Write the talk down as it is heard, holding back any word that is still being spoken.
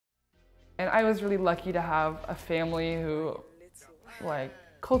And I was really lucky to have a family who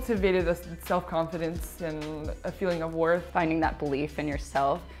cultivated a self-confidence and a feeling of worth. Finding that belief in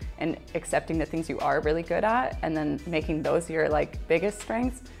yourself and accepting the things you are really good at and then making those your biggest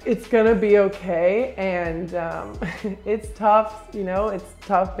strengths. It's gonna be okay, and it's tough, it's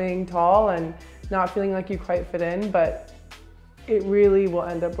tough being tall and not feeling like you quite fit in, but it really will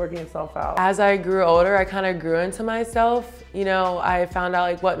end up working itself out. As I grew older, I kind of grew into myself. I found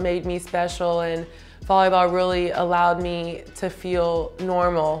out what made me special, and volleyball really allowed me to feel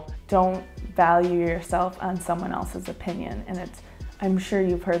normal. Don't value yourself on someone else's opinion, and I'm sure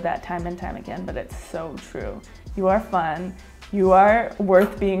you've heard that time and time again, but it's so true. You are fun, you are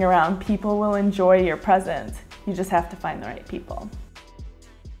worth being around, people will enjoy your presence. You just have to find the right people.